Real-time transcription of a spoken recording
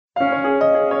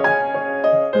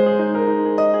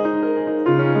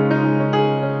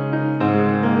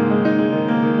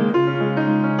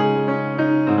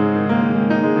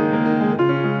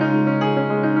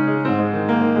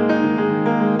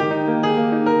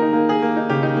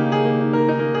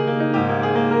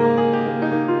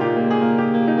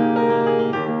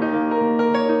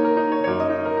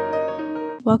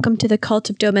Welcome to the Cult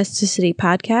of Domesticity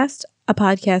podcast, a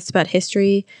podcast about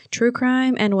history, true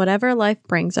crime, and whatever life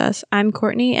brings us. I'm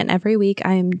Courtney, and every week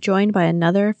I am joined by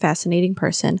another fascinating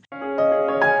person.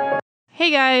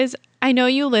 Hey guys, I know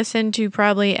you listen to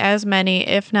probably as many,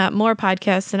 if not more,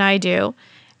 podcasts than I do,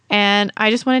 and I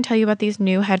just want to tell you about these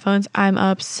new headphones I'm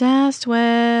obsessed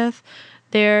with.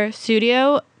 They're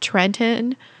Studio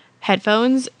Trenton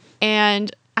headphones,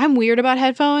 and I'm weird about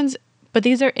headphones, but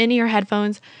these are in-ear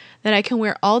headphones that I can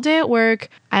wear all day at work.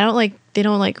 Aren't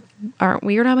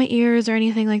weird on my ears or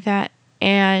anything like that.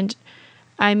 And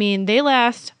I mean, they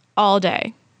last all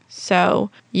day.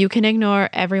 So you can ignore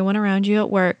everyone around you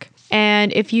at work.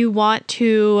 And if you want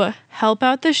to help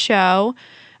out the show,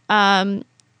 go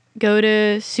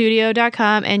to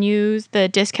studio.com and use the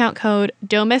discount code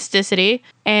domesticity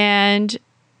and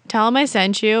tell them I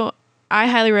sent you. I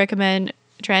highly recommend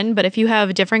Trenton, but if you have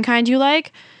a different kind you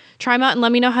like, try them out and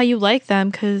let me know how you like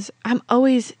them, because I'm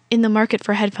always in the market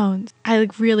for headphones. I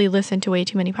really listen to way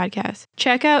too many podcasts.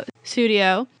 Check out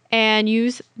Studio and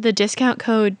use the discount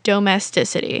code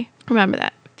domesticity. Remember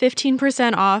that.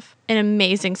 15% off an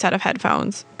amazing set of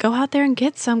headphones. Go out there and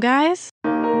get some, guys.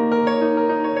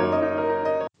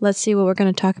 Let's see what we're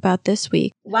going to talk about this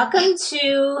week. Welcome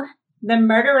to the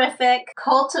murderific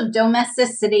Cult of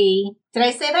Domesticity. Did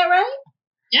I say that right?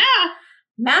 Yeah.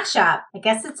 Mashup. I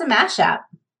guess it's a mashup.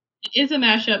 It is a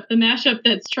mashup. The mashup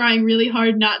that's trying really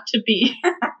hard not to be.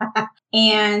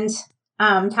 And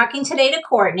talking today to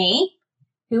Courtney,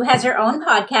 who has her own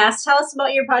podcast. Tell us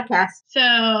about your podcast. So,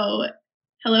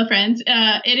 hello, friends.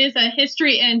 It is a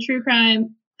history and true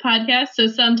crime podcast. So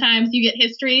sometimes you get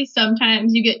history,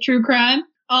 sometimes you get true crime.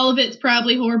 All of it's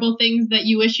probably horrible things that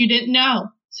you wish you didn't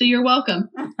know. So you're welcome.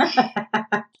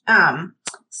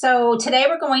 So today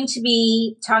we're going to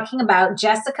be talking about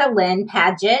Jessica Lynn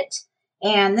Padgett.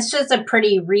 And this was a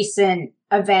pretty recent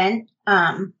event.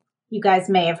 You guys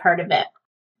may have heard of it.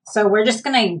 So we're just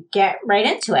going to get right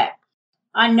into it.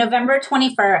 On November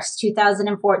 21st,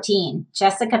 2014,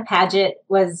 Jessica Padgett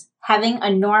was having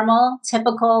a normal,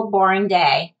 typical, boring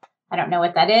day. I don't know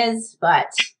what that is,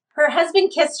 but her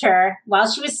husband kissed her while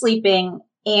she was sleeping,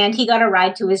 and he got a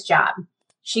ride to his job.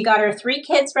 She got her 3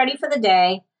 kids ready for the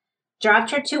day,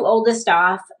 dropped her 2 oldest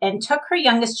off, and took her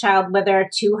youngest child with her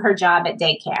to her job at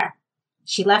daycare.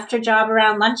 She left her job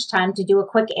around lunchtime to do a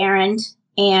quick errand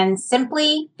and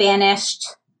simply vanished,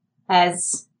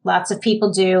 as lots of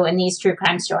people do in these true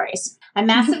crime stories. A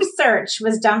massive search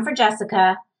was done for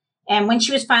Jessica, and when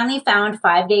she was finally found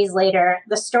 5 days later,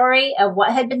 the story of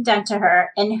what had been done to her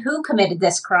and who committed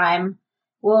this crime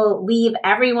will leave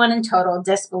everyone in total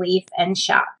disbelief and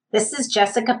shock. This is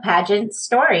Jessica Padgett's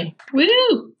story.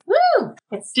 Woo! Woo!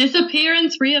 It's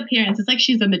disappearance, reappearance. It's like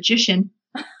she's a magician.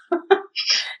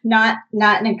 Not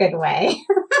in a good way.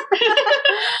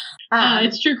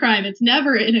 It's true crime. It's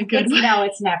never in a good way. No,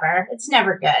 it's never. It's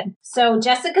never good. So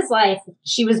Jessica's life,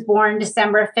 she was born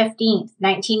December 15th,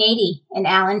 1980 in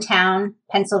Allentown,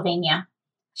 Pennsylvania.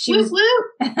 I'm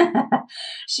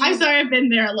sorry, I've been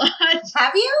there a lot.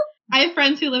 Have you? I have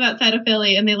friends who live outside of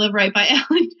Philly, and they live right by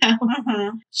Allentown.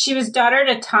 Mm-hmm. She was daughter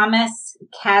to Thomas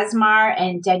Kazmar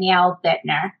and Danielle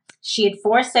Bittner. She had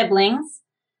 4 siblings.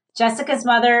 Jessica's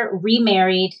mother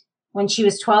remarried when she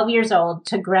was 12 years old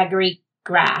to Gregory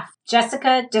Graff.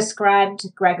 Jessica described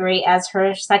Gregory as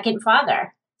her second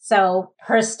father. So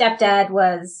her stepdad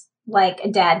was like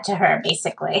a dad to her,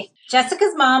 basically.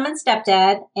 Jessica's mom and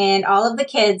stepdad and all of the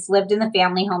kids lived in the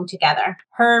family home together.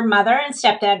 Her mother and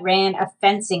stepdad ran a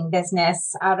fencing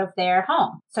business out of their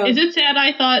home. So is it sad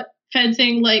I thought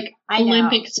fencing like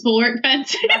Olympic sport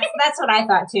fencing? That's what I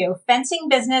thought too. Fencing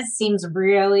business seems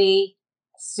really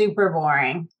super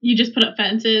boring. You just put up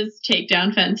fences, take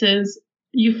down fences.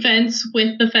 You fence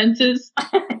with the fences.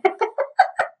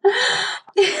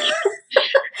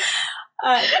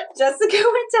 Jessica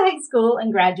went to high school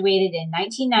and graduated in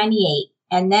 1998.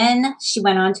 And then she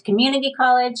went on to community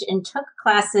college and took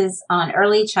classes on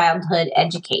early childhood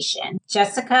education.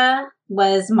 Jessica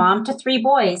was mom to 3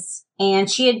 boys, and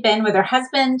she had been with her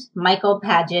husband, Michael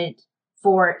Padgett,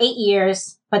 for 8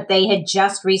 years, but they had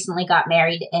just recently got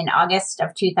married in August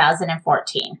of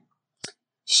 2014.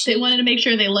 They wanted to make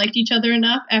sure they liked each other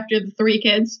enough after the 3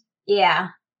 kids. Yeah.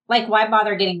 Like, why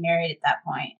bother getting married at that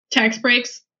point? Tax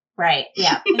breaks. Right.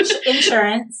 Yeah.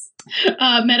 Insurance.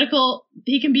 Medical.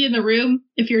 He can be in the room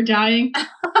if you're dying.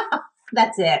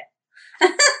 That's it.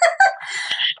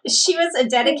 She was a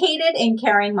dedicated and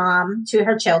caring mom to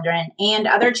her children and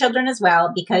other children as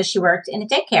well because she worked in a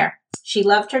daycare. She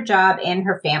loved her job and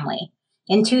her family.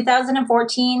 In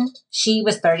 2014, she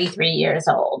was 33 years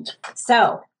old.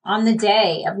 So On the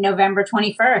day of November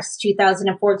 21st,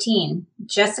 2014,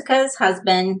 Jessica's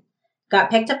husband got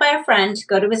picked up by a friend to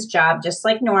go to his job just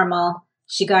like normal.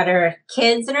 She got her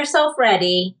kids and herself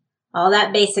ready, all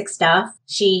that basic stuff.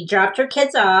 She dropped her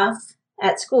kids off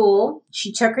at school.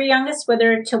 She took her youngest with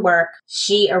her to work.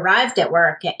 She arrived at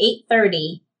work at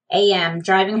 8:30 a.m.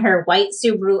 driving her white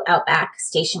Subaru Outback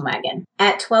station wagon.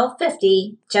 At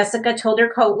 12:50, Jessica told her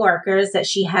co-workers that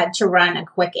she had to run a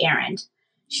quick errand.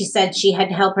 She said she had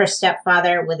to help her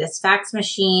stepfather with his fax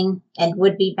machine and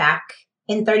would be back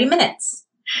in 30 minutes.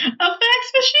 A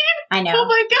fax machine? I know. Oh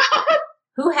my God.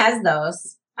 Who has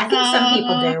those? I think some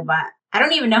people do, but I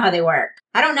don't even know how they work.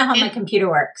 I don't know how my computer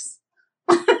works.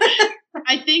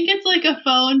 I think it's like a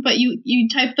phone, but you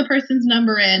type the person's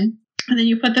number in, and then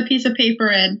you put the piece of paper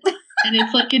in, and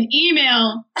it's like an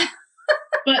email,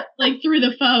 but like through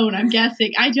the phone, I'm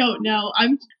guessing. I don't know.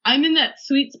 I'm in that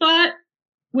sweet spot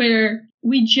where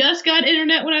we just got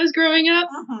internet when I was growing up,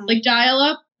 like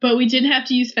dial-up, but we didn't have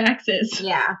to use faxes.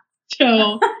 Yeah.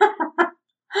 So,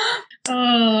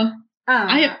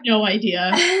 I have no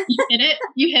idea. You hit it?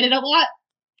 You hit it a lot?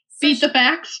 Beat the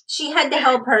fax? She had to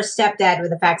help her stepdad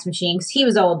with the fax machine because he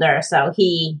was older, so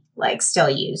he still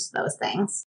used those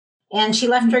things. And she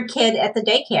left her kid at the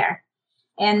daycare.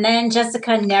 And then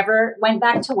Jessica never went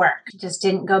back to work. She just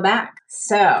didn't go back.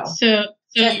 So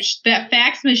that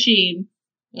fax machine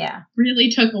really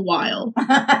took a while.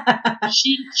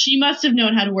 She must have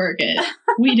known how to work it.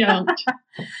 We don't.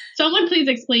 Someone please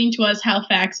explain to us how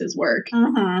faxes work.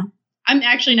 Mm-hmm. I'm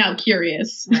actually now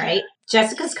curious. Right.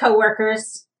 Jessica's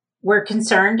coworkers were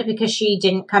concerned because she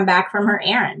didn't come back from her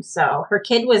errand. So her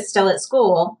kid was still at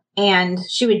school and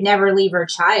she would never leave her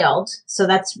child. So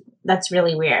that's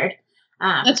really weird.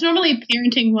 That's normally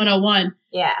parenting 101.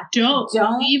 Yeah.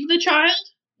 Don't leave the child.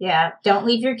 Yeah. Don't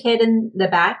leave your kid in the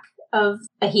back of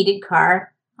a heated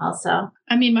car also.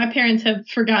 I mean, my parents have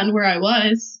forgotten where I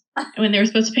was when they were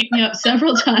supposed to pick me up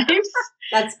several times.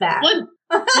 That's bad. Once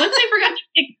they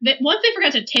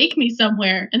forgot to take me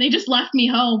somewhere, and they just left me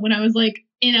home when I was like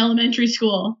in elementary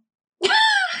school.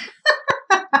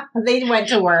 They went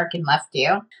to work and left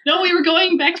you. No, we were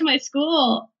going back to my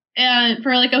school and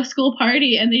for like a school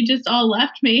party, and they just all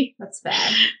left me. That's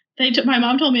bad. My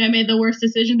mom told me I made the worst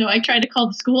decision, though. I tried to call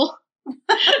the school, which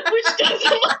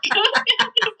doesn't look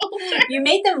good. You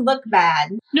made them look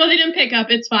bad. No, they didn't pick up.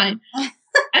 It's fine. I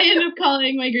ended up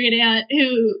calling my great aunt,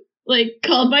 who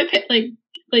called my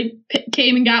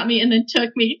came and got me and then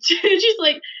took me. She's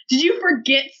like, "Did you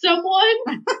forget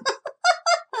someone?"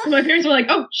 My parents were like,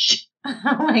 "Oh shit."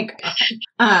 Oh my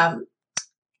God.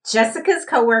 Jessica's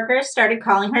coworkers started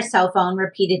calling her cell phone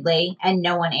repeatedly and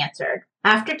no one answered.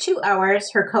 After 2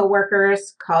 hours, her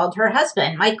coworkers called her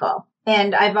husband, Michael.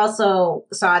 And I've also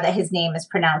saw that his name is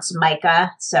pronounced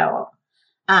Micah. So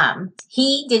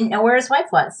he didn't know where his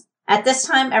wife was. At this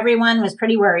time, everyone was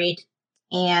pretty worried.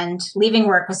 And leaving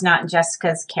work was not in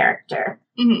Jessica's character.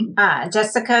 Mm-hmm.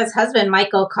 Jessica's husband,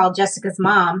 Michael, called Jessica's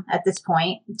mom at this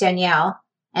point, Danielle.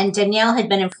 And Danielle had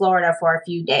been in Florida for a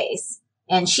few days.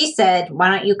 And she said, "Why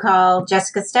don't you call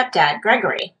Jessica's stepdad,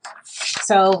 Gregory?"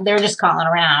 So they're just calling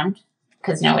around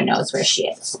because no one knows where she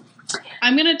is.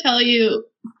 I'm going to tell you,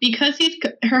 because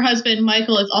her husband,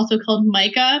 Michael, is also called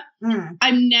Micah,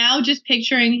 I'm now just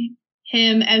picturing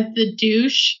him as the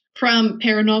douche from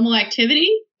Paranormal Activity,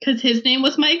 because his name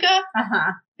was Micah.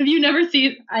 Uh-huh. Have you never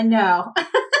seen? I know.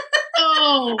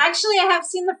 Oh. Actually, I have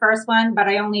seen the first one, but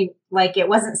I only, it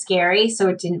wasn't scary, so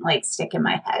it didn't, stick in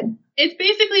my head. It's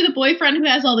basically the boyfriend who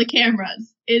has all the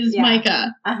cameras is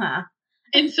Micah. Uh-huh.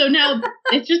 And so now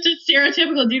it's just a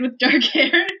stereotypical dude with dark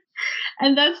hair.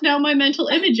 And that's now my mental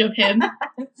image of him.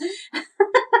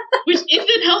 Which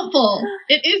isn't helpful.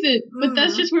 It isn't. But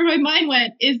that's just where my mind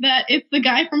went, is that it's the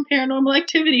guy from Paranormal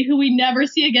Activity who we never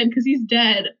see again because he's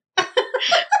dead.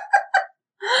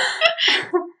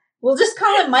 We'll just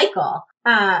call him Michael.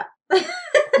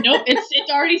 Nope,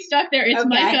 it's already stuck there. It's okay.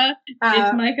 Micah.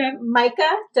 It's Micah.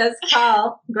 Micah does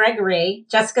call Gregory,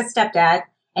 Jessica's stepdad,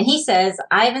 and he says,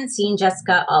 "I haven't seen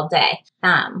Jessica all day."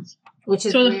 Which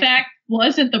is so weird. The fact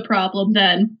wasn't the problem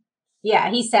then. Yeah,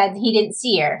 he said he didn't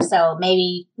see her, so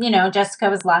maybe Jessica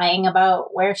was lying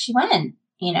about where she went.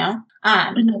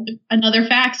 Another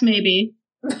fax, maybe.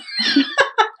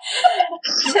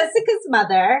 Jessica's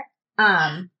mother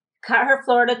cut her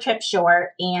Florida trip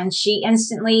short, and she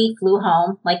instantly flew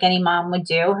home like any mom would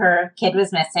do. Her kid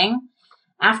was missing.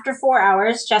 After 4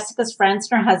 hours, Jessica's friends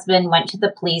and her husband went to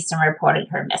the police and reported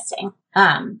her missing.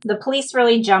 The police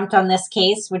really jumped on this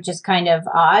case, which is kind of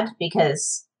odd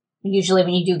because usually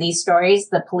when you do these stories,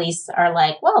 the police are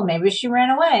like, well, maybe she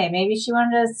ran away. Maybe she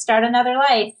wanted to start another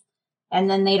life. And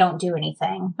then they don't do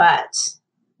anything. But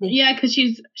Yeah, because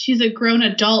she's a grown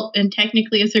adult, and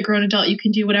technically as a grown adult, you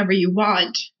can do whatever you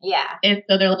want. Yeah. And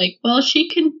so they're like, well, she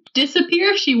can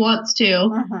disappear if she wants to.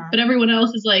 Mm-hmm. But everyone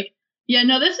else is like, yeah,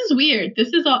 no, this is weird. This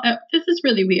is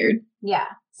really weird. Yeah.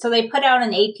 So they put out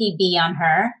an APB on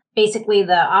her. Basically,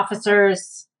 the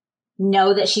officers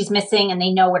know that she's missing and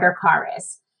they know what her car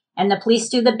is. And the police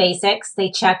do the basics.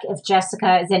 They check if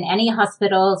Jessica is in any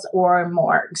hospitals or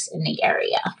morgues in the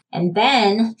area. And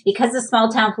then, because the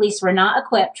small town police were not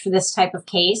equipped for this type of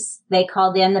case, they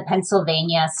called in the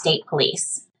Pennsylvania State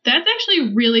Police. That's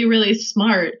actually really, really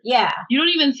smart. Yeah. You don't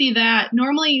even see that.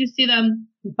 Normally you see them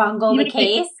bungle the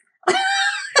case.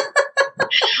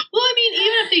 Well, I mean,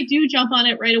 even if they do jump on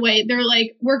it right away, they're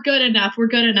like, we're good enough.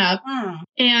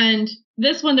 And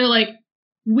this one, they're like,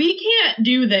 we can't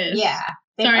do this. Yeah.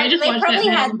 Sorry, I just watched that. They probably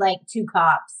had like 2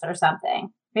 cops or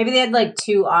something. Maybe they had like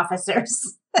 2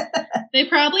 officers. They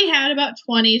probably had about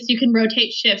 20, so you can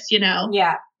rotate shifts,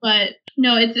 Yeah. But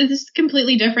no, it's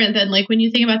completely different than like when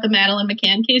you think about the Madeleine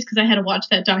McCann case, because I had to watch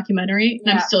that documentary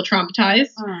and I'm still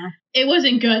traumatized. It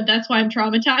wasn't good. That's why I'm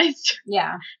traumatized.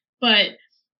 Yeah. But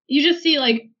you just see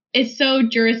like it's so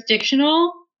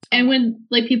jurisdictional. And when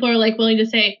like people are like willing to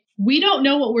say, we don't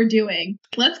know what we're doing,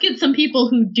 let's get some people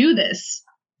who do this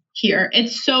here.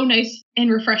 It's so nice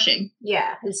and refreshing.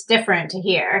 Yeah, it's different to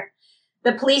hear.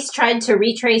 The police tried to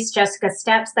retrace Jessica's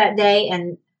steps that day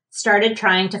and started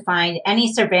trying to find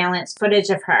any surveillance footage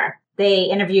of her. They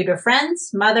interviewed her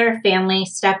friends, mother, family,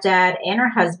 stepdad, and her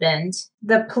husband.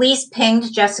 The police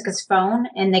pinged Jessica's phone,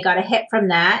 and they got a hit from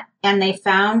that, and they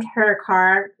found her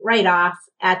car right off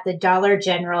at the Dollar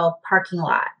General parking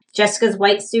lot. Jessica's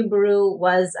white Subaru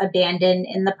was abandoned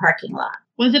in the parking lot.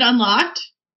 Was it unlocked?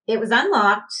 It was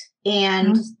unlocked,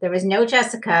 and there was no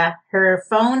Jessica. Her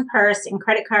phone, purse, and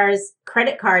credit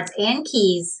cards and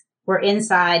keys were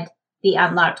inside the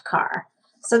unlocked car.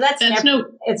 So it's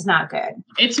not good.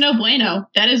 It's no bueno.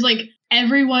 That is like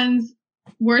everyone's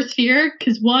worst fear,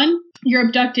 because 1, you're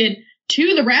abducted.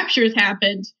 2, the rapture's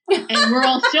happened, and we're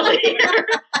all still here.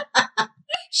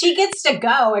 She gets to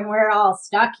go, and we're all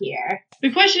stuck here.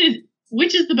 The question is,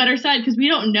 which is the better side? Because we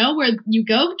don't know where you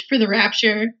go for the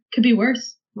rapture. Could be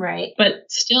worse. Right. But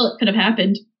still, it could have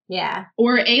happened. Yeah.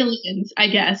 Or aliens, I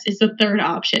guess, is the third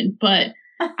option. But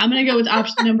I'm going to go with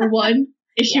option number 1.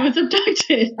 If she was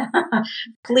abducted.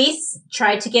 Police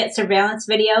tried to get surveillance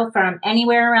video from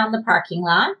anywhere around the parking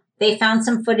lot. They found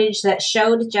some footage that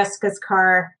showed Jessica's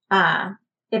car.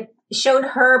 It showed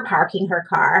her parking her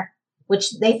car,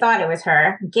 which they thought it was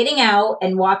her, getting out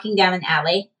and walking down an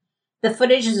alley. The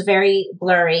footage was very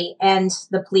blurry, and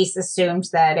the police assumed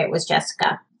that it was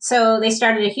Jessica. So they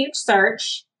started a huge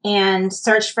search and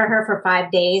searched for her for 5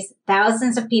 days.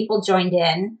 Thousands of people joined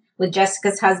in with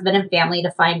Jessica's husband and family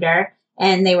to find her.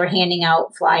 And they were handing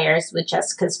out flyers with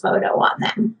Jessica's photo on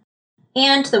them.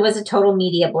 And there was a total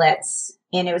media blitz.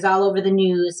 And it was all over the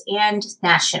news and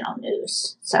national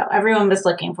news. So everyone was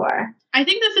looking for her. I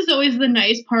think this is always the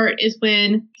nice part, is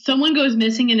when someone goes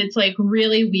missing and it's like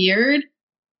really weird.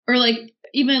 Or like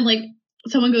even like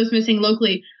someone goes missing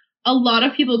locally. A lot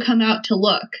of people come out to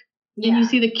look. Yeah. And you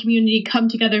see the community come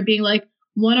together being like,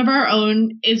 one of our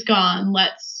own is gone.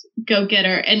 Let's go get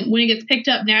her. And when it gets picked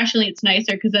up nationally, it's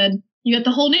nicer because then you got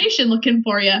the whole nation looking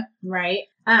for you. Right.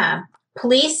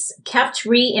 Police kept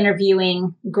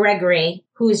re-interviewing Gregory,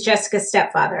 who's Jessica's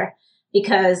stepfather,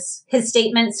 because his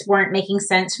statements weren't making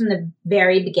sense from the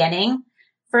very beginning.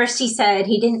 First, he said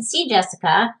he didn't see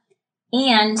Jessica,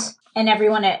 and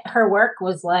everyone at her work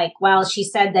was like, well, she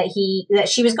said that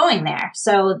she was going there.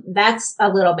 So that's a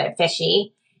little bit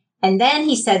fishy. And then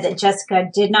he said that Jessica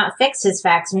did not fix his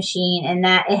fax machine and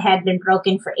that it had been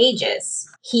broken for ages.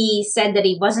 He said that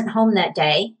he wasn't home that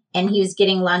day and he was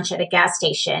getting lunch at a gas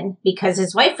station because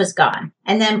his wife was gone.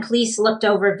 And then police looked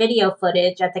over video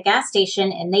footage at the gas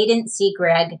station and they didn't see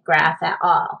Greg Graff at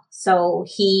all. So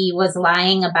he was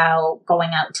lying about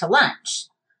going out to lunch.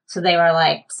 So they were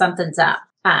like, something's up.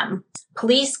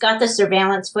 Police got the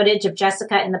surveillance footage of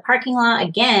Jessica in the parking lot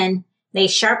again. They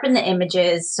sharpened the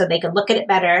images so they could look at it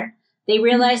better. They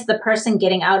realized the person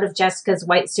getting out of Jessica's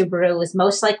white Subaru was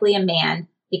most likely a man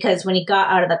because when he got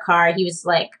out of the car, he was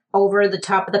like over the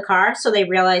top of the car. So they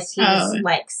realized he was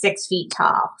like 6 feet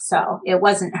tall. So it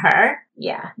wasn't her.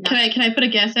 Yeah. No. Can I put a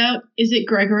guess out? Is it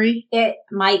Gregory? It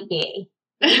might be.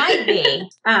 It might be.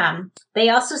 They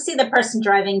also see the person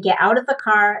driving get out of the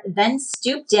car, then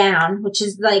stoop down, which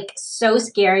is like so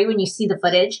scary when you see the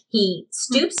footage. He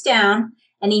stoops down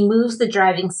and he moves the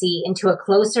driving seat into a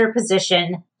closer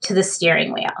position to the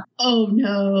steering wheel. Oh,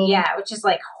 no. Yeah, which is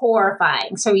like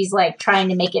horrifying. So he's like trying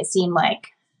to make it seem like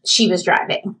she was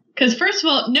driving. Because first of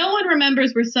all, no one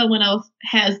remembers where someone else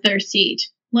has their seat.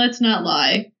 let's not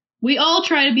lie. We all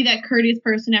try to be that courteous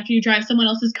person after you drive someone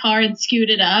else's car and scoot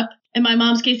it up. In my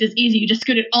mom's case, it's easy. You just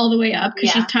scoot it all the way up because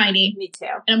she's tiny. Me too.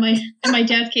 And in my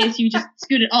dad's case, you just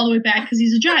scoot it all the way back because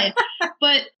he's a giant.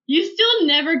 But you still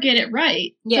never get it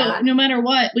right. Yeah. So no matter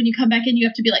what, when you come back in, you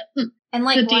have to be like, and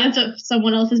like the dance of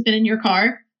someone else has been in your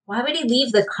car. Why would he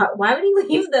leave the car? Why would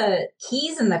he leave the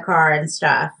keys in the car and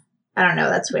stuff? I don't know.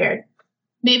 That's weird.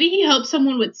 Maybe he hoped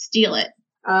someone would steal it.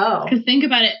 Oh. Because think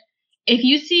about it. If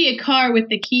you see a car with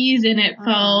the keys in it,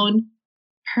 phone,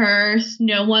 purse,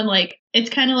 no one, like, it's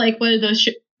kind of like one of those,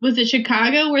 was it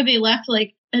Chicago where they left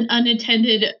like an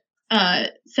unattended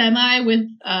semi with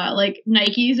like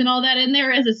Nikes and all that in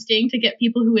there as a sting to get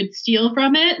people who would steal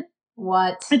from it?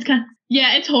 What? It's kind of,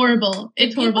 yeah, it's horrible.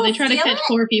 It's horrible. They try to catch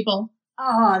poor people.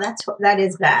 Oh, that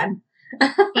is bad.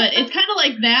 But it's kind of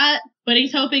like that, but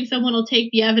he's hoping someone will take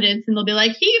the evidence and they'll be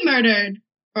like, he murdered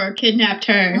or kidnapped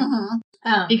her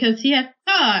because he had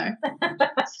a car.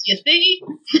 You see?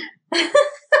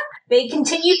 They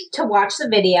continued to watch the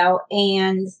video,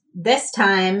 and this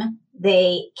time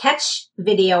they catch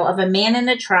video of a man in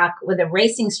a truck with a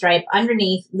racing stripe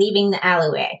underneath leaving the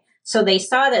alleyway. So they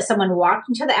saw that someone walked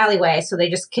into the alleyway, so they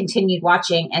just continued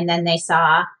watching, and then they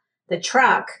saw the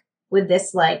truck with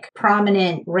this like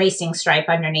prominent racing stripe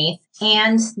underneath,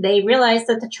 and they realized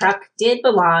that the truck did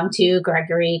belong to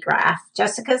Gregory Graff,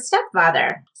 Jessica's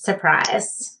stepfather.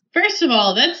 Surprise. First of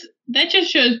all, that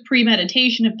just shows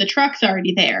premeditation if the truck's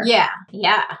already there. Yeah.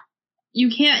 You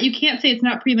can't say it's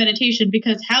not premeditation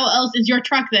because how else is your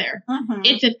truck there? Mm-hmm.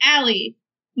 It's an alley,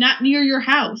 not near your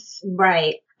house.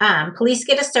 Right. Police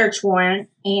get a search warrant,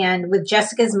 and with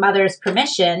Jessica's mother's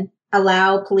permission,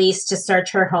 allow police to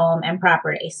search her home and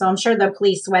property. So I'm sure the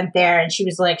police went there and she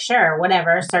was like, sure,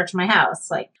 whatever, search my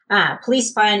house. Like,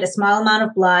 police find a small amount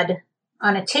of blood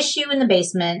on a tissue in the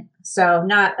basement. So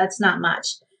that's not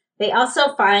much. They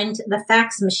also find the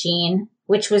fax machine,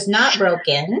 which was not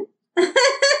broken.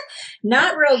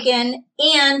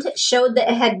 And showed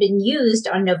that it had been used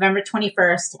on November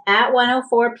 21st at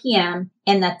 1:04 p.m.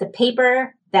 and that the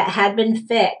paper that had been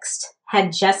fixed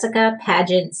had Jessica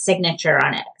Padgett's signature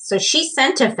on it. So she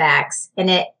sent a fax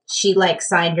and she like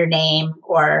signed her name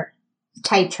or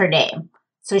typed her name.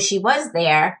 So she was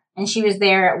there, and she was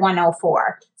there at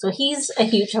 1:04. So he's a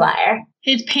huge liar.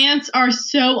 His pants are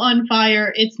so on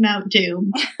fire, it's Mount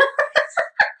Doom.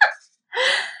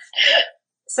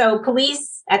 So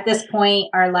police at this point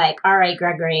are like, all right,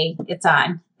 Gregory, it's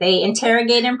on. They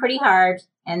interrogate him pretty hard,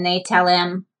 and they tell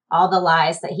him all the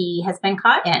lies that he has been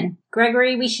caught in.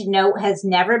 Gregory, we should note, has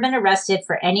never been arrested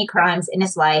for any crimes in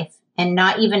his life, and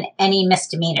not even any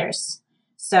misdemeanors.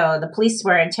 So the police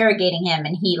were interrogating him,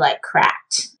 and he like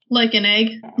cracked. Like an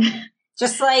egg.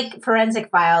 Just like Forensic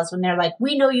Files when they're like,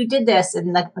 we know you did this.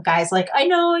 And the guy's like, I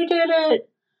know I did it.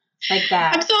 Like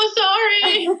that. I'm so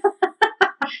sorry.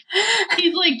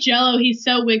 He's like Jello. He's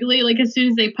so wiggly. Like as soon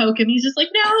as they poke him, he's just like,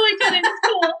 no, I didn't. It's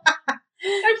cool.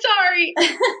 I'm sorry.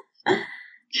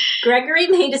 Gregory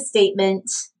made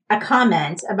a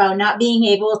comment about not being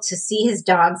able to see his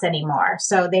dogs anymore.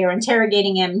 So they were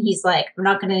interrogating him. And he's like, I'm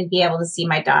not going to be able to see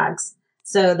my dogs.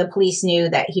 So the police knew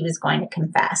that he was going to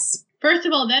confess. First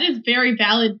of all, that is very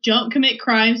valid. Don't commit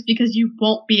crimes because you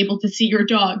won't be able to see your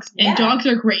dogs. And dogs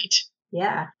are great.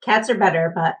 Yeah. Cats are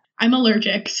better, but I'm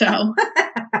allergic, so.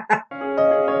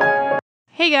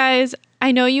 Hey guys,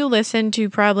 I know you listen to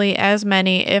probably as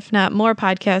many, if not more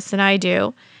podcasts than I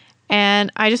do.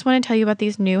 And I just want to tell you about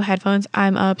these new headphones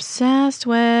I'm obsessed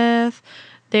with.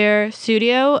 They're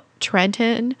Studio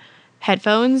Trenton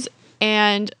headphones.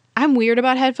 And I'm weird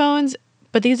about headphones,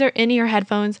 but these are in-ear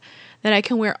headphones that I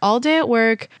can wear all day at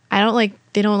work. They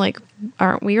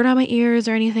aren't weird on my ears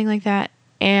or anything like that.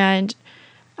 And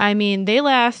I mean, they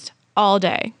last all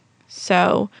day.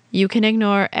 So you can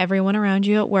ignore everyone around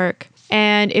you at work.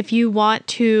 And if you want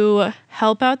to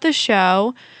help out the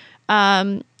show,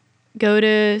 go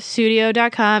to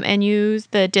studio.com and use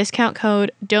the discount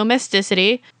code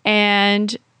domesticity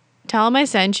and tell them I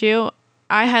sent you.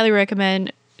 I highly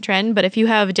recommend Trenton, but if you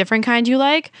have a different kind you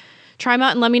like, try them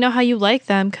out and let me know how you like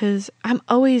them, because I'm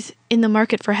always in the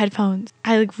market for headphones.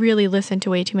 I really listen to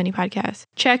way too many podcasts.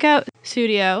 Check out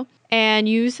Studio and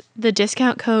use the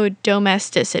discount code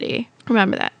domesticity.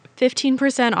 Remember that.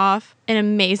 15% off an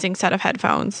amazing set of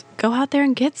headphones. Go out there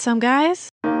and get some, guys.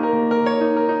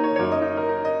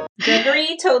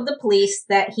 Gregory told the police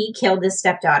that he killed his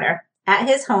stepdaughter. At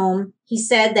his home, he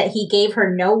said that he gave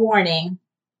her no warning,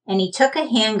 and he took a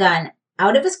handgun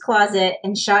out of his closet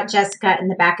and shot Jessica in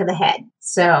the back of the head.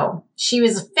 So she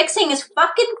was fixing his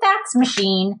fucking fax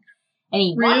machine, and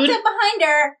he walked up behind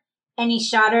her, and he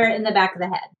shot her in the back of the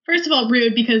head. First of all,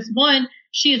 rude, because one,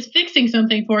 she is fixing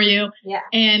something for you. Yeah.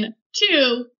 And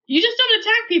 2, you just don't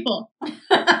attack people.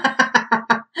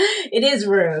 It is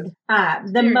rude.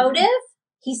 The motive,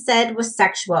 he said, was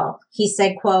sexual. He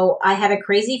said, quote, I had a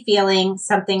crazy feeling,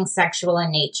 something sexual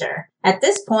in nature. At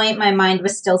this point, my mind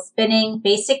was still spinning,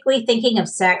 basically thinking of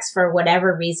sex for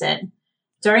whatever reason.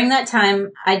 During that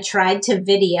time, I tried to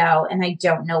video, and I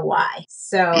don't know why.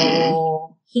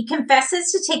 So he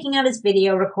confesses to taking out his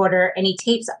video recorder, and he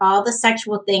tapes all the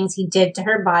sexual things he did to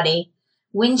her body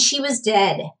when she was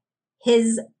dead.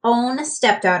 His own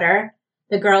stepdaughter,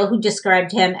 the girl who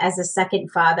described him as a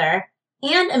second father,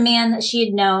 and a man that she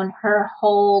had known her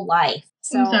whole life.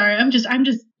 So, I'm sorry. I'm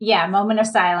just. Yeah, moment of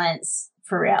silence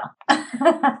for real.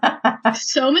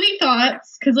 So many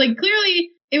thoughts, because like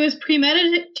clearly it was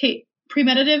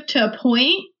premeditative to a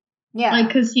point. Yeah, like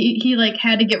because he like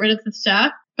had to get rid of the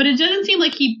stuff, but it doesn't seem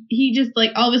like he just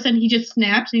like all of a sudden he just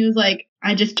snapped and he was like,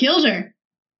 I just killed her.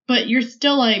 But you're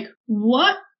still like,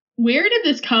 what? Where did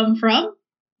this come from?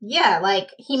 Yeah, like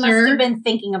he must have been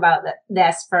thinking about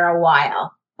this for a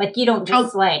while. Like you don't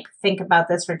just like think about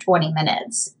this for 20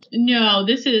 minutes. No,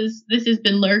 this has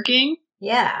been lurking.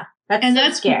 Yeah.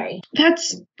 That's scary.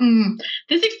 This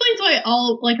explains why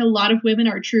a lot of women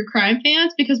are true crime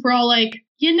fans, because we're all like,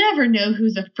 you never know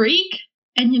who's a freak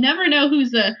and you never know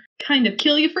who's a kind of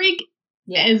kill you freak.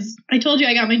 Yeah. As I told you,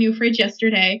 I got my new fridge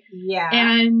yesterday. Yeah.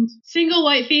 And single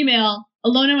white female,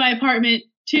 alone in my apartment,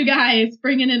 2 guys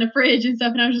bringing in a fridge and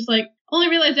stuff. And I was just like, only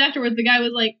realized afterwards the guy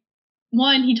was like,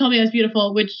 1, he told me I was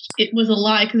beautiful, which it was a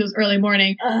lie because it was early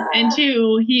morning. And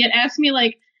 2, he had asked me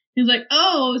like, he was like,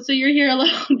 oh, so you're here alone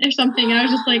or something. And I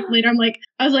was just like, later,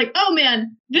 I was like, oh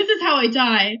man, this is how I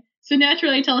die. So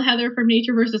naturally I tell Heather from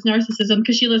Nature versus Narcissism,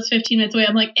 because she lives 15 minutes away.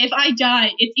 I'm like, if I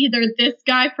die, it's either this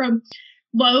guy from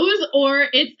Lowe's or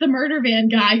it's the murder van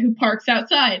guy who parks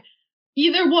outside.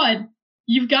 Either one,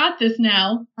 you've got this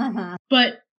now.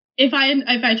 But if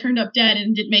I turned up dead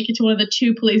and didn't make it to one of the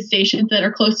 2 police stations that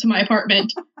are close to my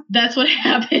apartment, that's what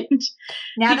happened.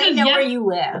 Now they know where you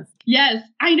live. Yes,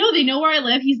 I know they know where I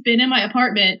live. He's been in my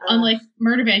apartment, unlike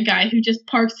murder van guy who just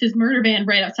parks his murder van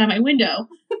right outside my window,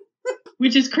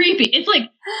 which is creepy. It's like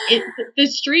the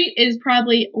street is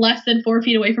probably less than 4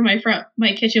 feet away from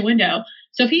my kitchen window.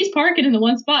 So if he's parking in the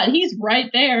one spot, he's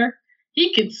right there.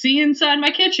 He can see inside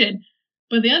my kitchen.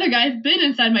 But the other guy's been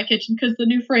inside my kitchen because of the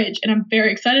new fridge, and I'm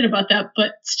very excited about that.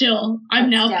 But still, I'm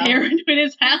now paranoid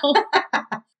as hell.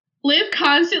 Live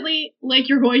constantly like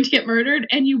you're going to get murdered,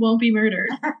 and you won't be murdered.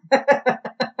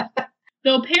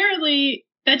 Though apparently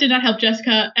that did not help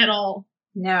Jessica at all.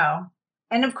 No.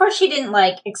 And of course she didn't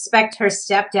expect her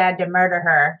stepdad to murder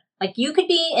her. Like you could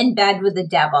be in bed with the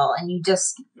devil and you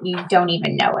don't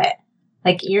even know it.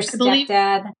 Like your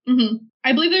stepdad.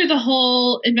 I believe there's a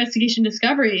whole investigation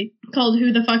discovery called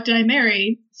Who the Fuck Did I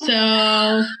Marry?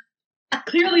 So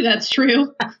clearly that's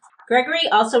true. Gregory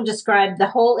also described the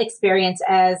whole experience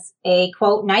as a,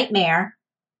 quote, nightmare.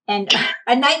 And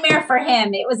a nightmare for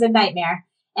him. It was a nightmare.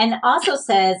 And also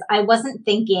says, I wasn't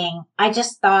thinking. I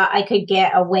just thought I could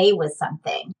get away with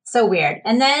something. So weird.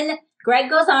 And then Greg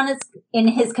goes on in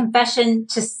his confession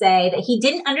to say that he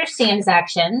didn't understand his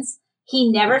actions. He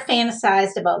never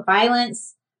fantasized about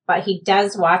violence, but he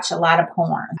does watch a lot of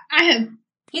porn.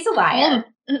 He's a liar.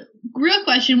 Real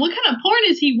question, what kind of porn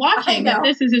is he watching that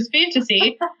this is his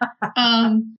fantasy?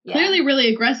 Clearly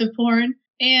really aggressive porn.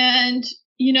 And,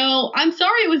 I'm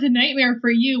sorry it was a nightmare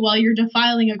for you while you're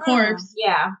defiling a corpse.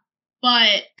 Yeah.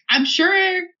 But I'm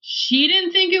sure she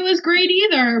didn't think it was great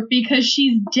either because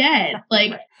she's dead.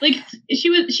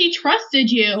 She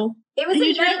trusted you. It was and a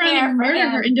you turned around and murdered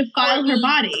her and defiled her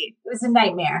body. It was a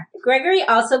nightmare. Gregory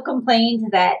also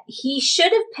complained that he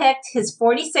should have picked his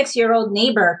 46-year-old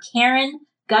neighbor, Karen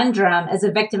Gundrum, as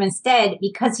a victim instead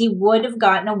because he would have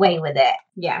gotten away with it.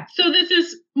 Yeah. So this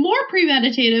is more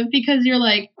premeditative because you're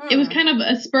like, it was kind of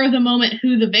a spur of the moment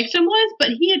who the victim was,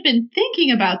 but he had been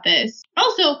thinking about this.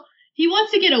 Also, he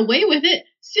wants to get away with it.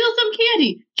 Steal some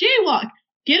candy. Jaywalk.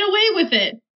 Get away with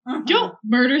it. Don't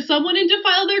murder someone and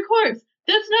defile their corpse.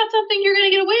 That's not something you're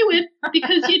going to get away with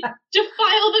because you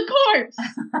defile the corpse.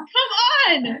 Come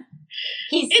on.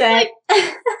 He said...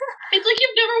 it's like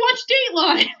you've never watched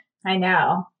Dateline. I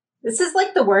know. This is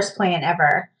like the worst plan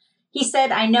ever. He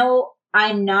said, I know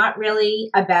I'm not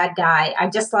really a bad guy. I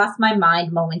just lost my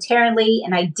mind momentarily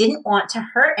and I didn't want to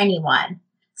hurt anyone.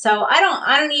 So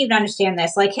I don't even understand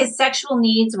this. Like his sexual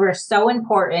needs were so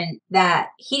important that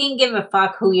he didn't give a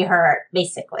fuck who you hurt,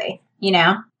 basically.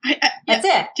 That's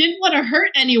it. Didn't want to hurt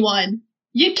anyone.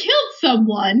 You killed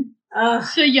someone.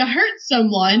 So you hurt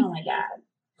someone. Oh my God.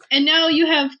 And now you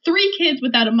have 3 kids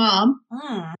without a mom.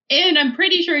 And I'm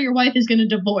pretty sure your wife is going to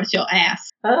divorce your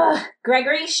ass.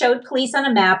 Gregory showed police on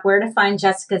a map where to find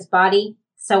Jessica's body.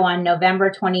 So on November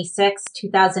 26,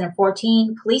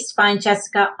 2014, police find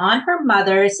Jessica on her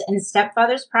mother's and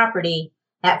stepfather's property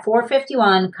at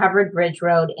 451 Covered Bridge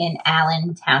Road in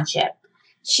Allen Township.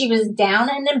 She was down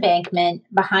an embankment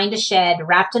behind a shed,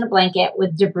 wrapped in a blanket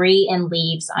with debris and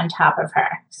leaves on top of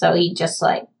her. So he just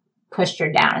pushed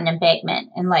her down an embankment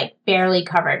and barely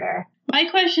covered her. My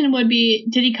question would be,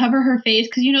 did he cover her face?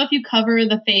 Because if you cover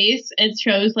the face, it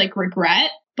shows regret.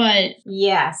 But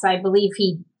yes, I believe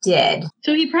he did.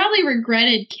 So he probably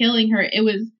regretted killing her. It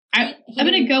was. I'm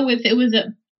going to go with it was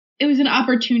an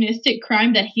opportunistic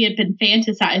crime that he had been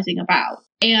fantasizing about,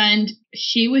 and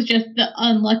she was just the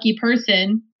unlucky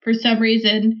person for some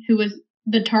reason who was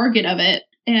the target of it.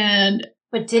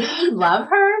 But didn't he love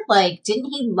her?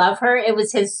 Didn't he love her? It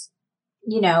was his,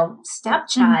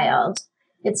 stepchild.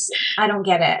 I don't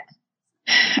get it.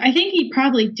 I think he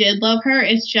probably did love her.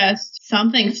 It's just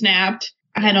something snapped.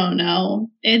 I don't know.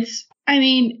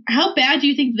 How bad do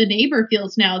you think the neighbor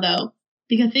feels now, though?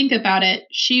 Because think about it.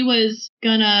 She was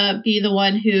gonna be the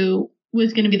one who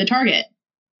was gonna be the target.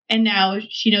 And now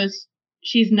she knows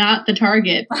she's not the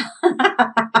target.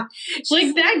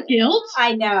 That guilt?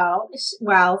 I know.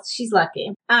 Well, she's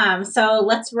lucky. So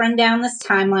let's run down this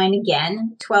timeline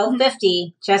again.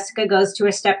 12:50, Jessica goes to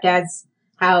her stepdad's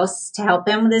house to help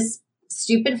him with his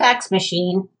stupid fax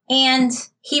machine. And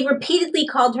he repeatedly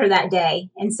called her that day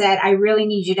and said, I really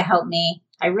need you to help me.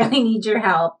 I really need your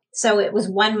help. So it was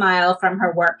 1 mile from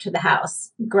her work to the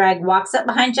house. Greg walks up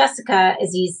behind Jessica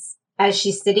as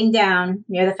she's sitting down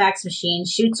near the fax machine,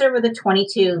 shoots her with a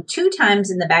 .22 2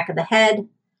 times in the back of the head.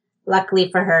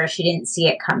 Luckily for her, she didn't see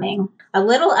it coming. A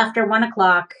little after 1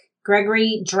 o'clock,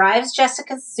 Gregory drives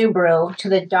Jessica's Subaru to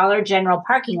the Dollar General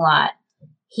parking lot.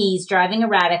 He's driving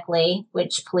erratically,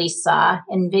 which police saw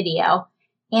in video,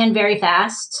 and very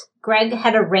fast. Greg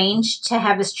had arranged to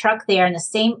have his truck there in the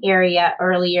same area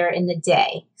earlier in the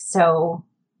day. So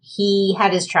he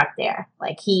had his truck there.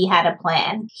 He had a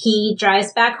plan. He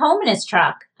drives back home in his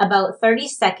truck. About 30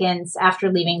 seconds after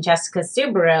leaving Jessica's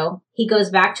Subaru, he goes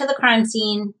back to the crime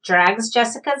scene, drags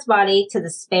Jessica's body to the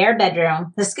spare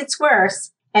bedroom. This gets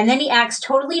worse. And then he acts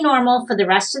totally normal for the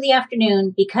rest of the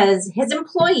afternoon because his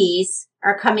employees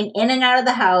are coming in and out of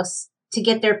the house to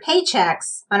get their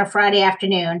paychecks on a Friday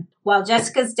afternoon while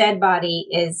Jessica's dead body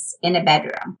is in a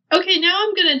bedroom. Okay, now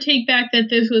I'm going to take back that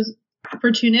this was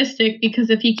opportunistic because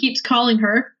if he keeps calling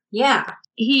her,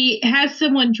 he has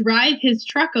someone drive his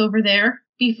truck over there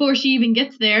before she even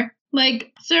gets there.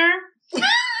 Sir,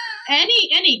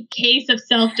 any case of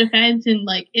self-defense and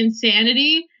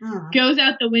insanity goes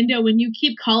out the window when you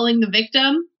keep calling the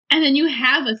victim and then you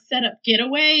have a set up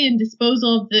getaway and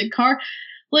disposal of the car.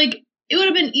 It would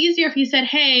have been easier if he said,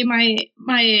 hey, my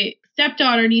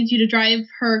stepdaughter needs you to drive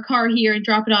her car here and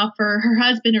drop it off for her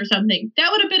husband or something. That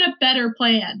would have been a better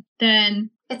plan than...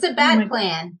 It's a bad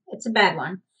plan. It's a bad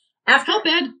one. How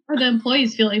bad are the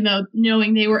employees feeling, though,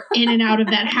 knowing they were in and out of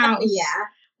that house?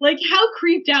 Yeah. How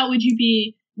creeped out would you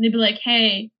be? And they'd be like,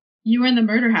 hey, you were in the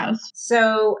murder house.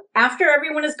 So after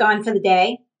everyone is gone for the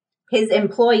day, his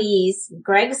employees,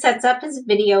 Greg sets up his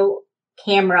video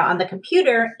camera on the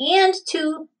computer and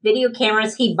 2 video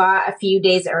cameras he bought a few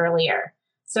days earlier.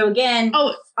 So again,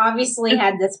 obviously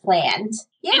had this planned.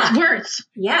 Yeah. It's worse.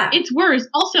 Yeah. It's worse.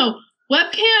 Also,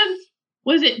 webcams,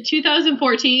 was it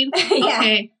 2014? Yeah.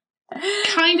 Okay.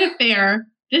 Kind of fair.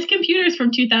 This computer's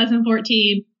from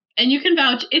 2014, and you can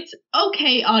vouch it's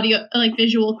okay audio,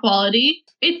 visual quality.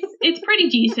 It's pretty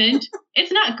decent.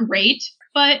 It's not great,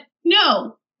 but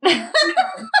no.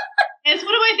 As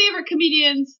one of my favorite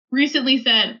comedians recently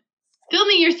said,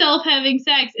 filming yourself having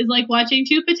sex is like watching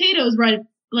 2 potatoes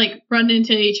run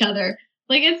into each other.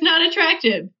 It's not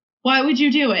attractive. Why would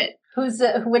you do it?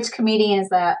 Which comedian is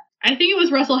that? I think it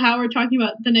was Russell Howard talking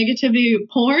about the negativity of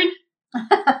porn.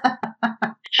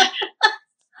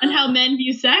 And how men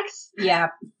view sex. Yeah.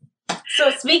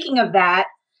 So speaking of that,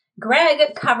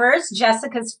 Greg covers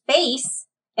Jessica's face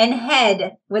and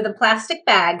head with a plastic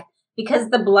bag because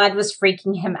the blood was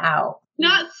freaking him out.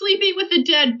 Not sleeping with a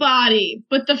dead body,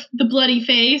 but the bloody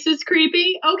face is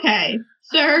creepy? Okay,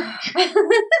 sir.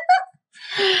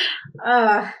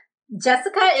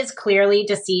 Jessica is clearly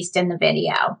deceased in the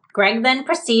video. Greg then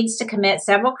proceeds to commit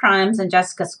several crimes on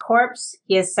Jessica's corpse.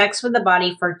 He has sex with the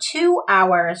body for 2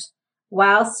 hours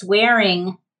while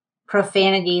swearing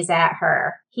profanities at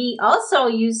her. He also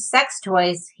used sex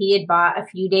toys he had bought a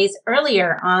few days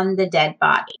earlier on the dead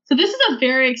body. So this is a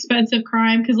very expensive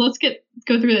crime because let's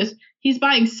go through this. He's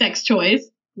buying sex toys.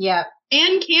 Yep.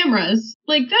 and cameras.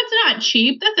 Like, that's not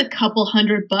cheap. That's a couple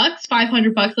 $100,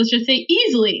 $500, let's just say,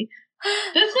 easily.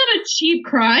 That's not a cheap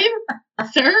crime,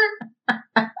 sir.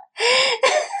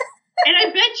 And I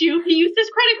bet you he used his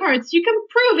credit card so you can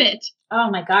prove it. Oh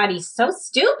my God, he's so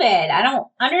stupid. I don't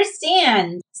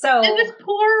understand. So, and this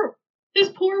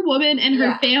poor woman and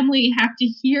her family have to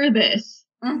hear this.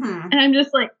 Mm-hmm. And I'm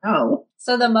just like, oh.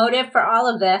 So the motive for all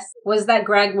of this was that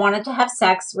Greg wanted to have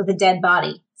sex with a dead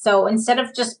body. So instead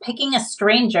of just picking a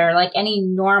stranger like any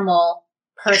normal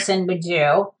person would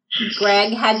do,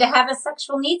 Greg had to have his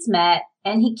sexual needs met,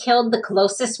 and he killed the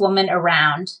closest woman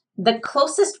around. The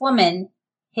closest woman,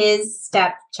 his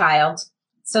stepchild,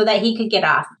 so that he could get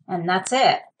off. And that's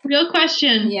it. Real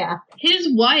question. Yeah. His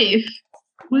wife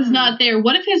was not there.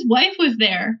 What if his wife was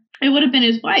there? It would have been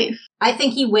his wife. I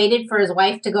think he waited for his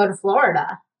wife to go to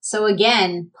Florida. So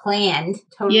again, planned.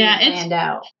 Totally planned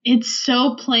out. It's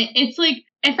so plain. It's like,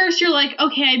 at first you're like,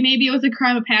 okay, maybe it was a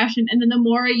crime of passion. And then the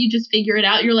more you just figure it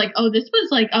out, you're like, oh, this was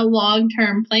like a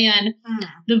long-term plan.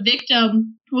 The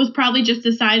victim was probably just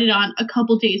decided on a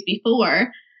couple days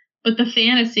before, but the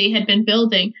fantasy had been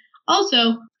building.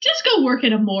 Also, just go work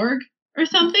at a morgue or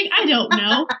something. I don't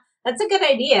know. That's a good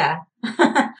idea.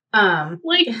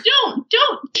 Like,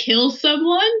 don't kill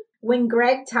someone. When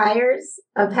Greg tires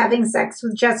of having sex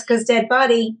with Jessica's dead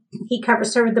body, he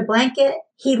covers her with a blanket.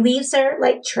 He leaves her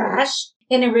like trash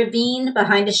in a ravine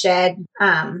behind a shed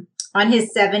on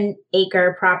his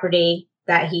 7-acre property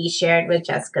that he shared with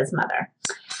Jessica's mother.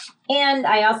 And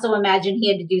I also imagine he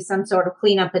had to do some sort of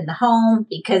cleanup in the home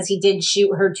because he did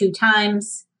shoot her 2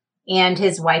 times and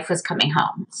his wife was coming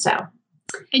home. So.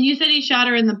 And you said he shot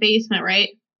her in the basement, right?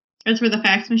 That's where the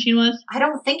fax machine was? I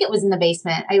don't think it was in the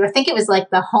basement. I think it was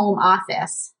like the home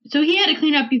office. So he had to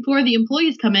clean up before the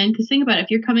employees come in. Because think about it.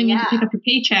 If you're coming in to pick up your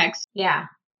paychecks,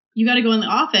 you got to go in the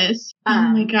office. Oh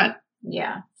my God.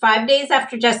 Yeah. 5 days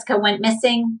after Jessica went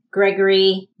missing,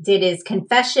 Gregory did his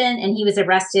confession and he was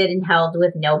arrested and held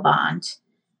with no bond.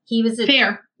 He was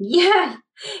fair. Yeah.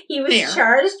 He was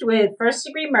charged with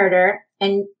first-degree murder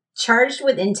and charged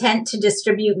with intent to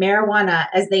distribute marijuana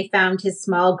as they found his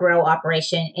small grow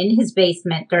operation in his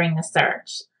basement during the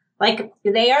search. Like,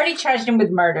 they already charged him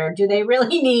with murder. Do they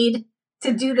really need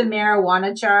to do the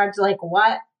marijuana charge? Like,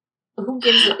 what? Who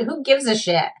gives a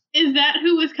shit? Is that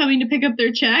who was coming to pick up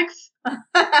their checks?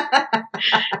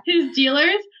 His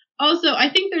dealers? Also, I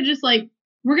think they're just like,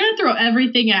 we're going to throw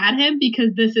everything at him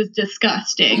because this is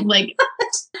disgusting. Like,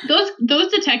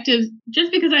 those detectives,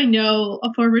 just because I know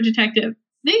a former detective,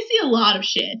 they see a lot of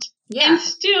shit. Yeah. And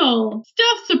still,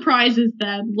 stuff surprises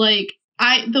them. Like,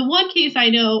 the one case I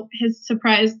know has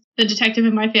surprised the detective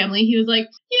in my family. He was like,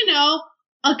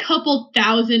 a couple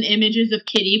thousand images of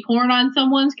kiddie porn on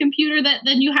someone's computer that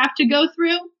then you have to go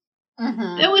through.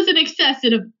 Mm-hmm. That was an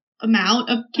excessive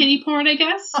amount of kiddie porn, I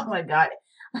guess. Oh my God.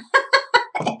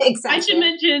 Exactly. I should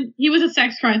mention he was a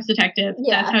sex crimes detective.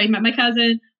 Yeah. That's how he met my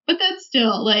cousin. But that's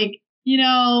still like,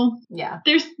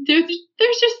 there's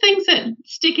just things that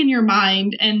stick in your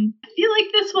mind. And I feel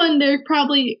like this one, they're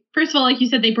probably, first of all, like you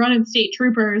said, they brought in state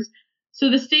troopers.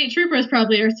 So the state troopers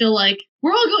probably are still like,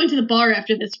 we're all going to the bar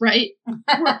after this, right?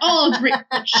 We're all drinking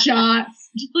shots.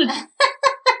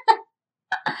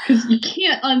 Because you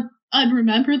can't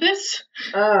unremember this.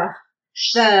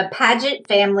 The Padgett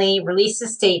family released a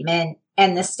statement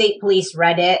and the state police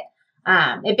read it.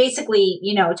 It basically,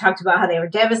 talked about how they were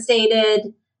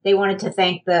devastated. They wanted to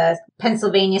thank the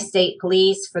Pennsylvania State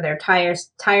Police for their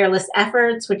tireless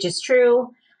efforts, which is true.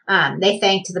 They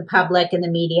thanked the public and the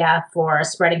media for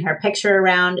spreading her picture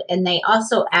around. And they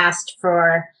also asked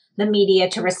for the media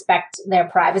to respect their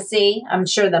privacy. I'm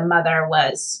sure the mother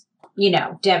was,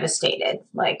 devastated,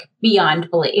 like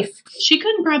beyond belief. She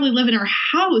couldn't probably live in her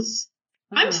house.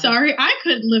 I'm sorry. I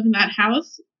couldn't live in that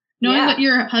house. Knowing what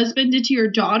your husband did to your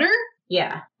daughter?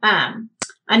 Yeah.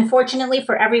 Unfortunately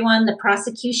for everyone, the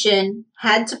prosecution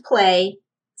had to play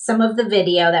some of the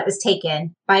video that was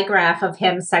taken by Graff of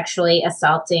him sexually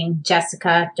assaulting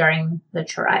Jessica during the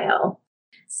trial.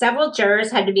 Several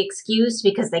jurors had to be excused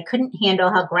because they couldn't handle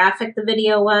how graphic the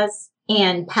video was.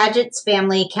 And Padgett's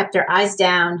family kept their eyes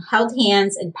down, held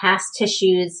hands, and passed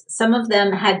tissues. Some of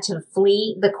them had to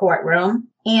flee the courtroom.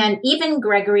 And even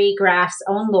Gregory Graff's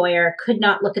own lawyer could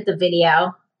not look at the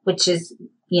video, which is,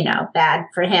 bad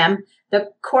for him.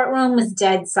 The courtroom was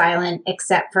dead silent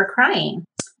except for crying.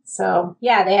 So, they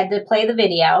had to play the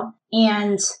video.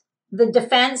 And the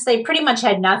defense, they pretty much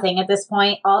had nothing at this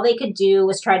point. All they could do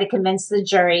was try to convince the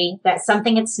jury that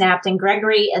something had snapped in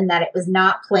Gregory and that it was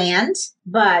not planned.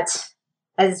 But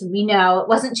as we know, it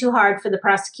wasn't too hard for the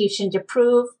prosecution to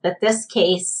prove that this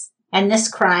case and this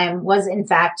crime was in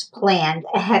fact planned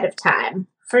ahead of time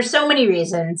for so many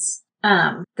reasons.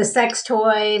 The sex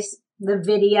toys, the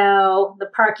video, the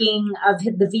parking of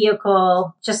the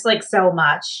vehicle, just like so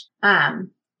much.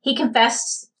 He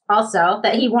confessed also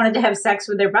that he wanted to have sex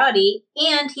with their body,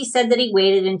 and he said that he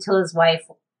waited until his wife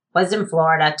was in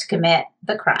Florida to commit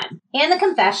the crime and the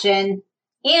confession,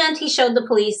 and he showed the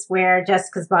police where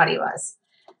Jessica's body was.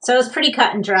 So it was pretty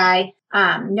cut and dry.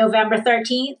 November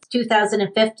 13th,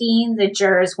 2015, the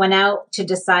jurors went out to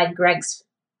decide Greg's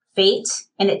fate,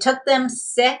 and it took them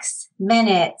 6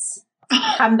 minutes to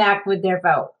come back with their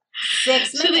vote.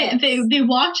 6 minutes. So they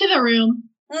walked to the room.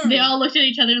 They all looked at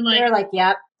each other like, they were like,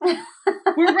 yep.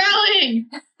 We're rallying.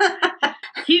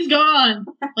 He's gone.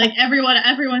 Like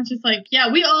everyone's just like,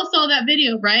 yeah, we all saw that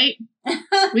video, right?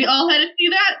 We all had to see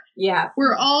that. Yeah.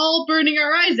 We're all burning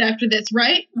our eyes after this,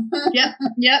 right? Yep.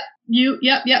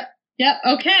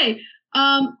 Okay.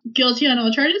 Guilty on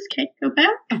all charges. Okay, go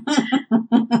back.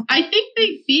 I think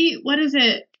they beat, what is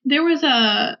it? There was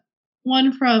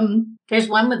one from... There's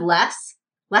one with less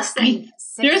than 6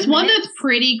 There's minutes. one that's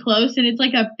pretty close, and it's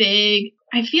like a big...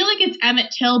 I feel like it's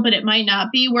Emmett Till, but it might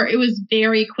not be, where it was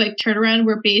very quick turnaround,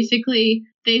 where basically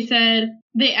they said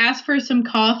they asked for some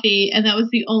coffee, and that was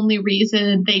the only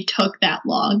reason they took that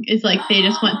long, is like they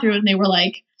just went through and they were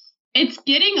like, it's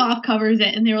getting off covers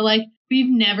it, and they were like, we've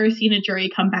never seen a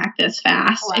jury come back this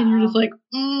fast. Wow. And you're just like,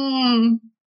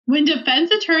 When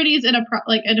defense attorneys and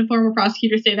a former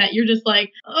prosecutor say that, you're just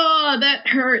like, oh, that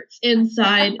hurts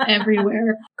inside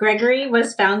everywhere. Gregory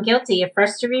was found guilty of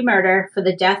first-degree murder for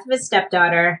the death of his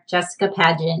stepdaughter, Jessica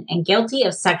Padgett, and guilty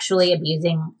of sexually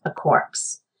abusing a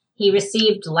corpse. He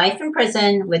received life in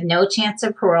prison with no chance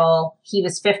of parole. He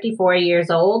was 54 years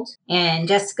old, and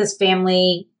Jessica's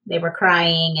family, they were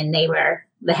crying, and they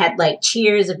had like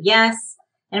cheers of yes.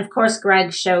 And of course,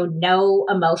 Greg showed no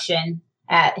emotion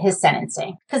at his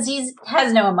sentencing because he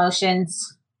has no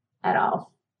emotions at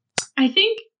all. I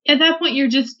think at that point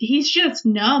he's just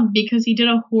numb because he did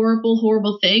a horrible,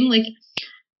 horrible thing. Like,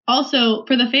 also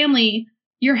for the family,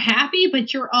 you're happy,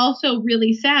 but you're also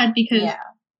really sad because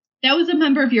that was a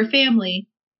member of your family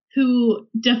who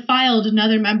defiled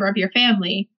another member of your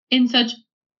family in such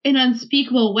an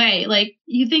unspeakable way. Like,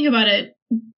 you think about it,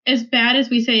 as bad as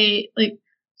we say, like,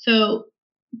 so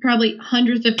probably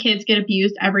hundreds of kids get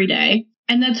abused every day.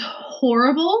 And that's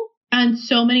horrible on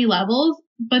so many levels.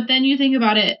 But then you think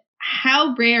about it,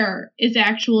 how rare is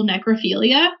actual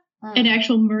necrophilia and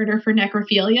actual murder for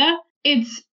necrophilia?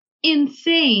 It's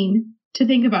insane to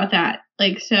think about that.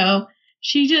 Like, so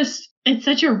it's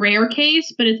such a rare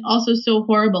case, but it's also so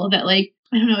horrible that, like,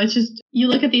 I don't know, it's just, you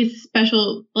look at these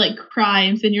special, like,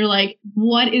 crimes and you're like,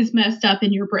 what is messed up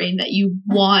in your brain that you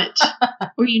want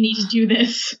or you need to do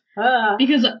this?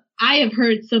 Because I have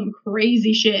heard some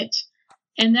crazy shit.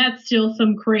 And that's still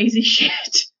some crazy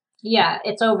shit. Yeah,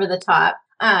 it's over the top.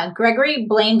 Gregory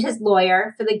blamed his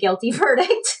lawyer for the guilty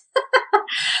verdict.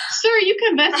 Sir, you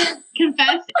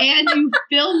confessed and you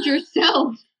filmed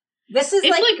yourself.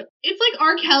 It's like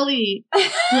R. Kelly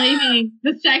blaming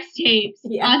the sex tapes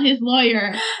on his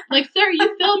lawyer. Like, sir,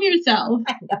 you film yourself.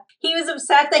 I know. He was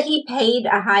upset that he paid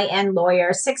a high-end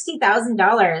lawyer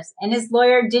 $60,000, and his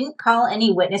lawyer didn't call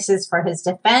any witnesses for his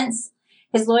defense.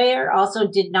 His lawyer also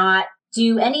did not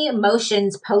do any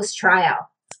motions post-trial.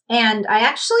 And I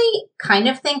actually kind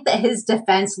of think that his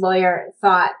defense lawyer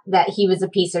thought that he was a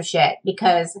piece of shit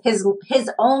because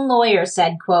his own lawyer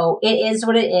said, quote, "It is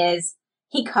what it is.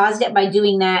 He caused it by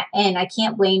doing that, and I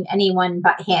can't blame anyone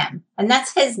but him." And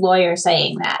that's his lawyer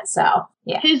saying that, so,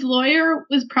 yeah. His lawyer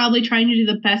was probably trying to do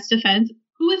the best defense.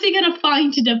 Who is he going to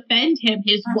find to defend him?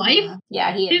 His wife?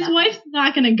 Yeah, his wife's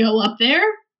not going to go up there.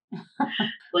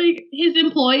 Like, his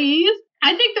employees?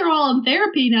 I think they're all in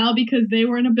therapy now because they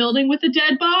were in a building with a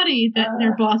dead body that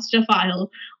their boss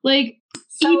defiled. Like,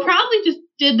 he probably just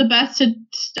did the best to,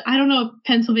 I don't know if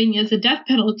Pennsylvania is a death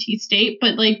penalty state,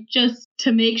 but like just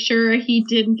to make sure he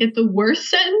didn't get the worst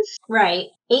sentence. Right.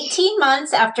 18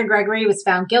 months after Gregory was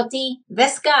found guilty,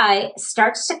 this guy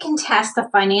starts to contest the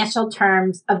financial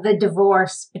terms of the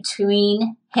divorce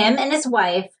between him and his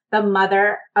wife, the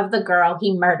mother of the girl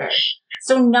he murdered.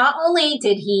 So not only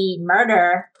did he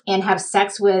murder and have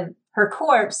sex with her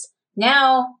corpse,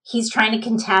 now he's trying to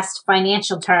contest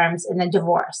financial terms in the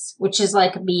divorce, which is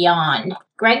like beyond.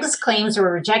 Greg's claims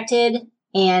were rejected,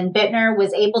 and Bittner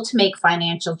was able to make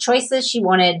financial choices she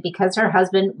wanted because her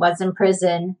husband was in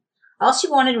prison. All she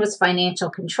wanted was financial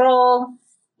control,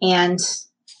 and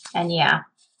yeah.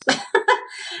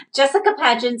 Jessica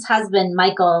Padgett's husband,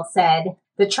 Michael, said,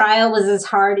 "The trial was as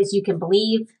hard as you can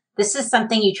believe. This is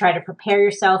something you try to prepare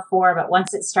yourself for, but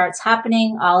once it starts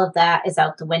happening, all of that is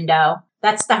out the window."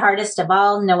 That's the hardest of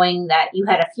all, knowing that you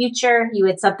had a future, you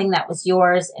had something that was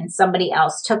yours, and somebody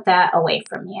else took that away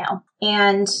from you.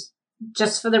 And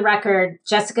just for the record,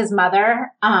 Jessica's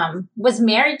mother was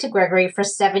married to Gregory for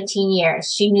 17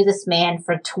 years. She knew this man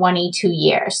for 22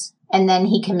 years, and then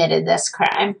he committed this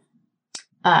crime.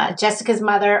 Jessica's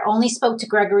mother only spoke to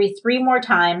Gregory 3 more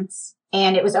times,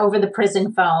 and it was over the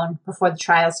prison phone before the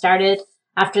trial started.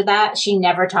 After that, she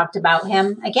never talked about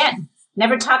him again.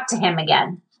 Never talked to him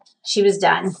again. She was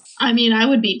done. I mean, I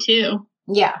would be too.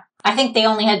 Yeah. I think they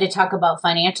only had to talk about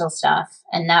financial stuff,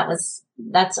 and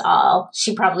that's all.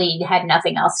 She probably had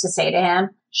nothing else to say to him.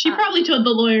 She probably told the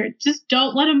lawyer, just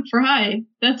don't let him fry.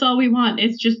 That's all we want.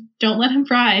 It's just don't let him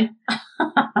fry.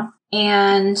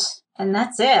 And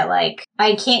that's it. Like,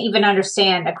 I can't even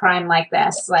understand a crime like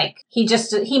this. Like, he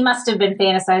must have been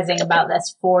fantasizing about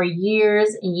this for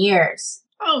years and years.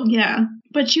 Oh, yeah.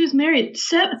 But she was married.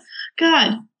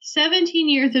 17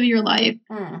 years of your life.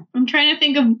 I'm trying to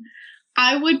think of,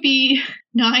 I would be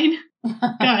 9.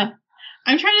 God.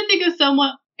 I'm trying to think of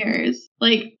someone years,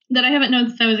 like, that I haven't known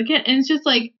since I was a kid. And it's just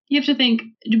like, you have to think,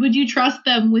 would you trust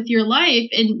them with your life?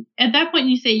 And at that point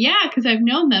you say, yeah, because I've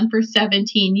known them for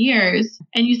 17 years.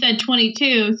 And you said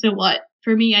 22. So what?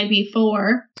 For me, I'd be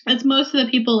 4. That's most of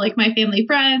the people, like my family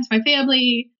friends, my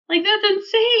family. Like, that's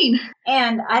insane.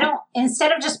 And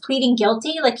instead of just pleading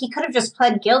guilty, like, he could have just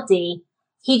pled guilty.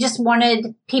 He just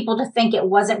wanted people to think it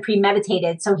wasn't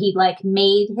premeditated. So he, like,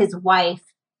 made his wife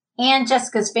and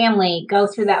Jessica's family go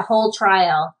through that whole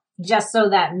trial just so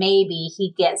that maybe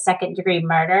he'd get second-degree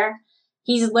murder.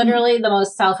 He's literally the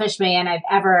most selfish man I've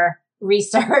ever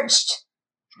researched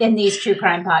in these true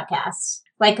crime podcasts.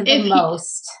 Like,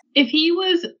 most. If he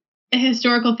was a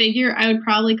historical figure, I would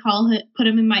probably put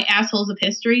him in my Assholes of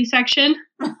History section.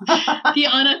 The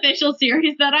unofficial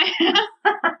series that I have.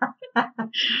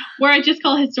 Where I just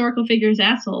call historical figures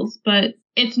assholes. But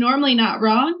it's normally not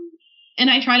wrong. And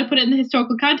I try to put it in the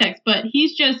historical context. But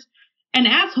he's just an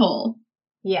asshole.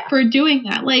 Yeah. For doing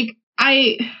that.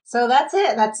 So that's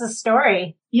it. That's the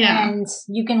story. Yeah. And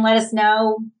you can let us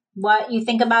know what you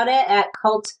think about it at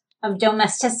Cult of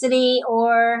Domesticity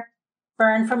or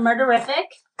Burn for Murderific.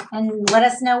 And let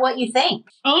us know what you think.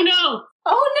 Oh, no.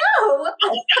 Oh, no.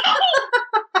 Oh, no.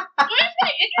 Why is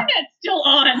my internet still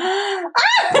on?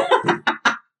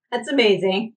 That's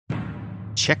amazing.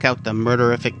 Check out the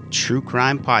Murderific True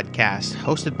Crime Podcast,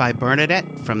 hosted by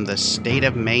Bernadette from the state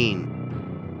of Maine.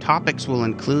 Topics will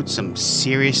include some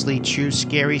seriously true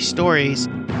scary stories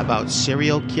about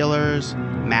serial killers,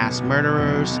 mass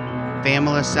murderers,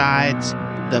 familicides,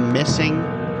 the missing,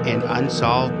 and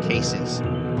unsolved cases.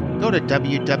 Go to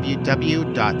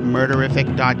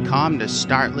www.murderific.com to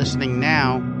start listening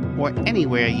now or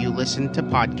anywhere you listen to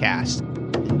podcasts.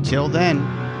 Until then,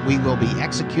 we will be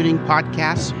executing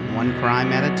podcasts one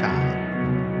crime at a time.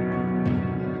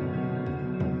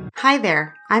 Hi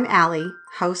there, I'm Allie,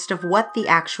 host of What the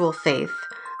Actual Faith,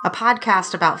 a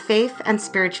podcast about faith and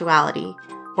spirituality,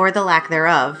 or the lack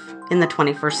thereof, in the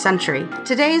 21st century.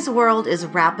 Today's world is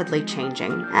rapidly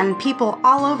changing, and people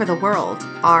all over the world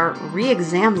are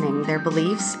re-examining their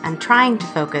beliefs and trying to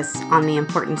focus on the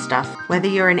important stuff. Whether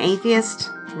you're an atheist,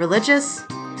 religious,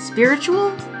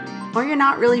 spiritual, or you're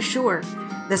not really sure,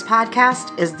 this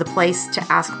podcast is the place to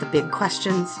ask the big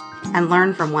questions and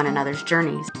learn from one another's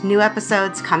journeys. New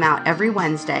episodes come out every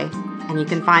Wednesday, and you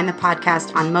can find the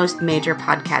podcast on most major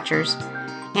podcatchers.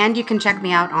 And you can check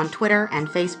me out on Twitter and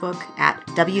Facebook at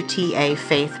WTA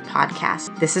Faith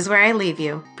Podcast. This is where I leave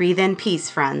you. Breathe in peace,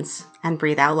 friends, and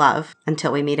breathe out love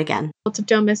until we meet again. Cult of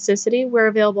Domesticity, we're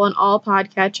available on all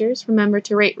podcatchers. Remember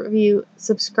to rate, review,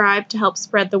 subscribe to help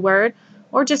spread the word,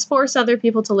 or just force other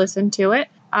people to listen to it.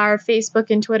 Our Facebook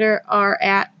and Twitter are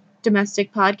at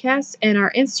Domestic Podcast, and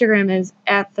our Instagram is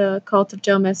at the Cult of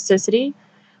Domesticity.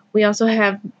 We also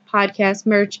have podcast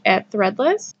merch at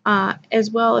Threadless.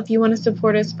 As well, if you want to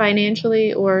support us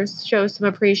financially or show some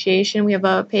appreciation, we have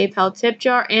a PayPal tip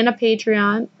jar and a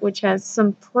Patreon, which has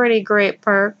some pretty great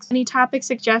perks. Any topic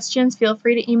suggestions, feel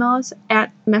free to email us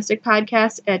at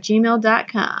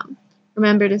domesticpodcast@gmail.com.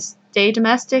 Remember to stay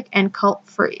domestic and cult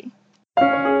free.